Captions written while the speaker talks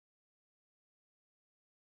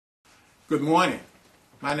Good morning.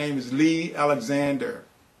 My name is Lee Alexander.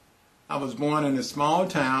 I was born in a small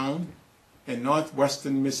town in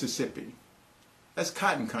northwestern Mississippi. That's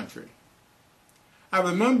cotton country. I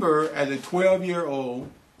remember as a 12-year-old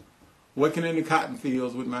working in the cotton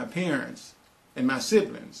fields with my parents and my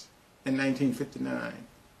siblings in 1959.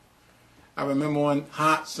 I remember one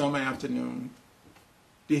hot summer afternoon.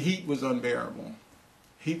 The heat was unbearable.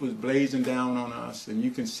 Heat was blazing down on us, and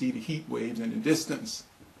you can see the heat waves in the distance.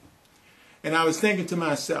 And I was thinking to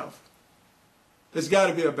myself, there's got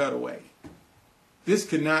to be a better way. This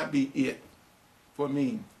could not be it for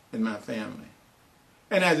me and my family.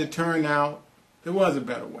 And as it turned out, there was a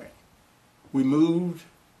better way. We moved,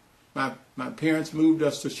 my parents moved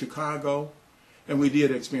us to Chicago, and we did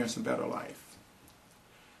experience a better life.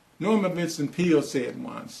 Norman Vincent Peale said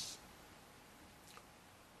once,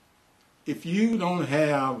 if you don't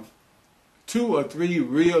have 2 or 3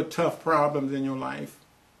 real tough problems in your life,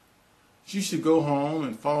 you should go home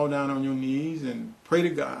and fall down on your knees and pray to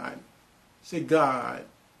God. Say, God,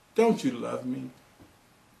 don't you love me?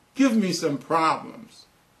 Give me some problems.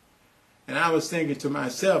 And I was thinking to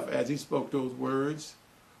myself as he spoke those words,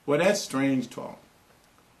 well, that's strange talk.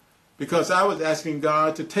 Because I was asking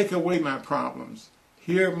God to take away my problems.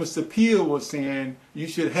 Here, Mr. Peale was saying you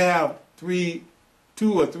should have 2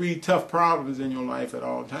 or 3 tough problems in your life at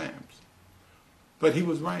all times. But he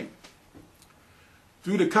was right.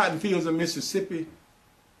 Through the cotton fields of Mississippi,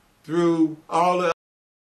 through all the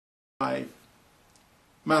life,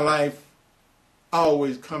 my life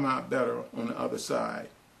always come out better on the other side.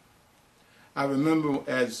 I remember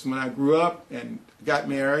as when I grew up and got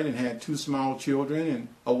married and had 2 small children and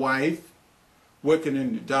a wife, working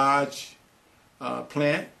in the Dodge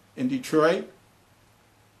plant in Detroit,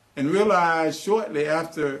 and realized shortly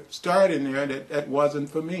after starting there that that wasn't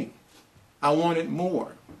for me. I wanted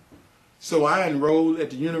more. So I enrolled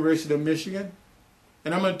at the University of Michigan,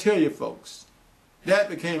 and I'm going to tell you folks, that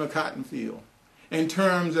became a cotton field in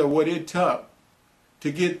terms of what it took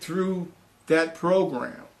to get through that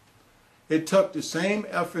program. It took the same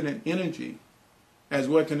effort and energy as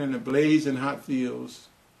working in the blazing hot fields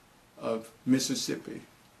of Mississippi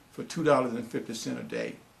for $2.50 a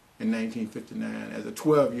day in 1959 as a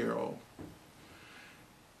 12-year-old.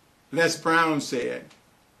 Les Brown said,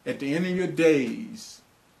 at the end of your days,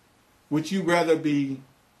 would you rather be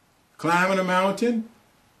climbing a mountain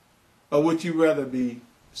or would you rather be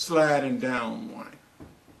sliding down one?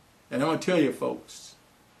 And I'm going to tell you folks,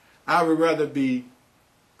 I would rather be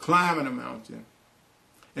climbing a mountain.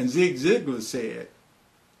 And Zig Ziglar said,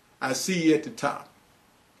 I see you at the top.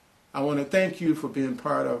 I want to thank you for being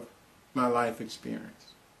part of my life experience.